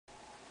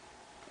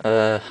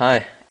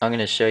Hi. I'm going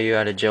to show you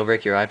how to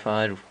jailbreak your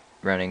iPod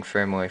running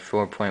firmware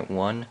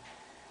 4.1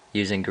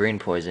 using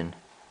greenpoison.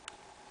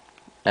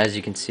 As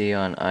you can see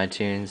on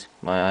iTunes,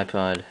 my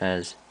iPod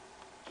has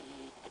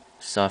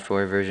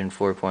software version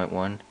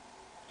 4.1.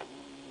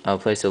 I'll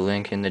place a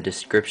link in the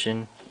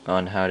description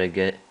on how to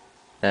get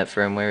that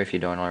firmware if you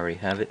don't already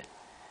have it.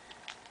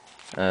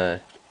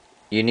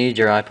 You need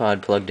your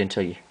iPod plugged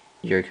into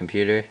your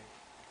computer,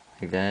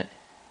 like that.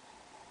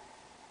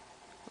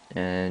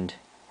 And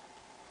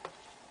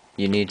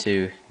you need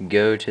to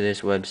go to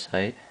this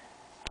website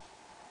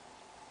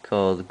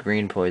called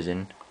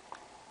greenpoison.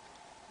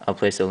 I'll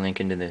place a link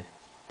into the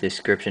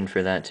description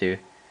for that too.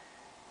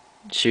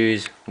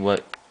 Choose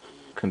what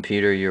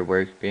computer you're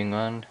working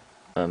on,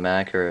 a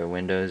Mac or a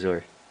Windows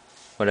or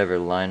whatever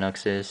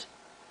Linux is.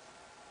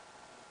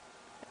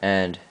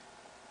 And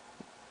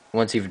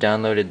once you've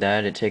downloaded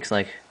that, it takes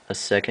like a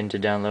second to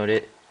download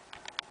it.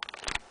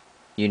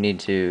 You need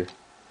to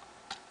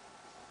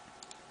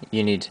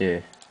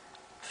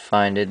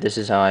find it. This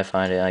is how I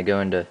find it. I go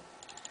into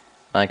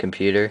my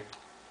computer,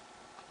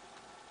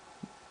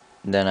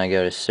 then I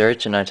go to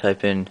search and I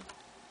type in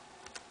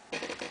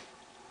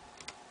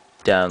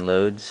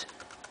downloads,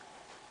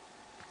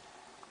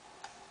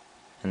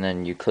 and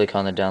then you click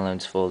on the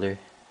downloads folder.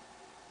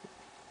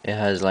 It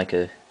has like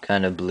a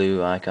kind of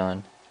blue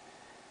icon,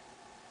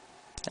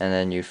 and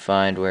then you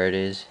find where it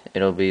is.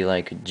 It'll be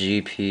like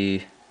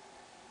GP.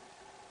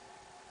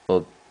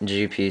 Well,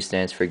 GP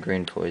stands for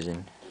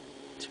greenpoison.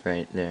 It's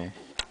right there.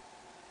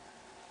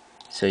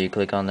 So you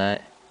click on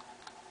that,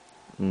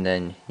 and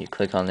then you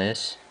click on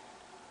this.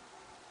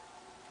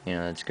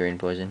 That's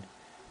greenpoison.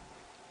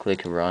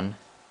 Click run,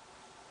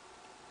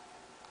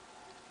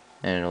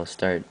 and it'll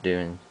start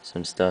doing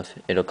some stuff.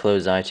 It'll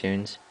close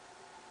iTunes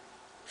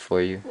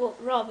for you. Well,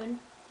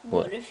 Robin,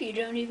 what if you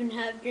don't even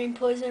have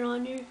greenpoison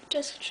on your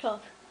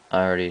desktop?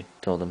 I already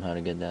told them how to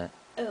get that.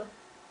 Oh.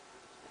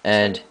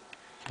 And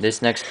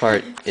this next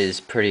part is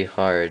pretty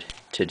hard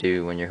to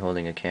do when you're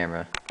holding a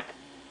camera.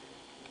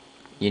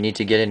 You need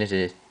to get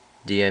into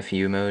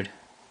DFU mode,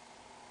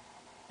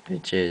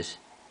 which is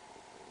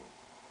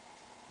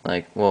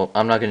like, well,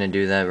 I'm not going to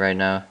do that right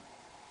now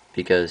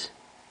because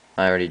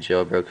I already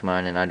jailbroke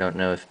mine, and I don't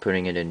know if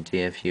putting it in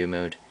DFU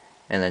mode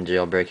and then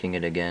jailbreaking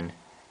it again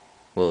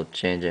will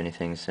change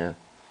anything, so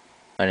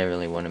I didn't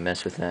really want to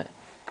mess with that.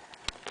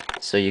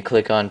 So you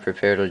click on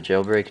prepare to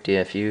jailbreak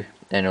DFU,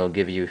 and it'll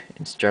give you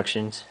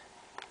instructions.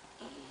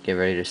 Get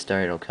ready to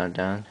start. It'll count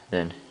down,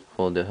 then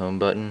hold the home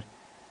button,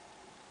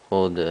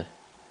 hold the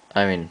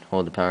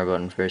power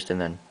button first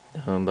and then the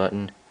home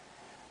button.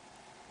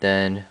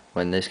 Then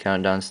when this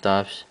countdown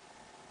stops,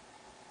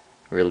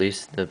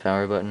 release the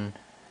power button.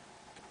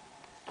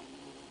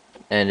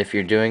 And if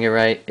you're doing it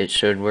right, it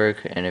should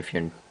work, and if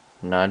you're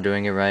not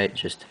doing it right,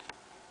 just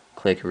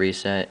click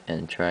reset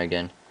and try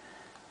again.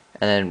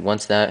 And then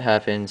once that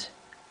happens,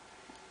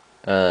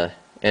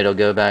 it'll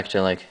go back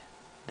to like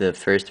the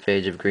first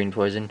page of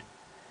greenpoison,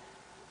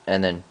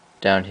 and then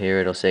down here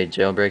it'll say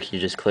jailbreak. You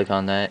just click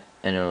on that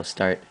and it'll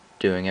start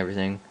doing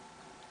everything.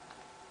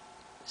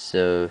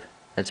 So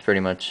that's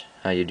pretty much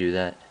how you do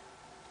that.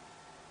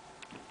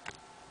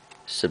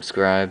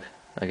 Subscribe,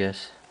 I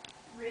guess.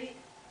 Rate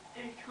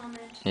and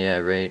comment. Yeah,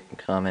 rate,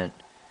 comment.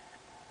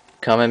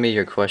 Comment me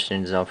your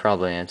questions, I'll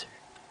probably answer.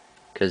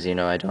 Because,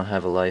 I don't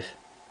have a life.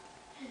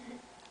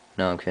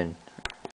 No, I'm kidding.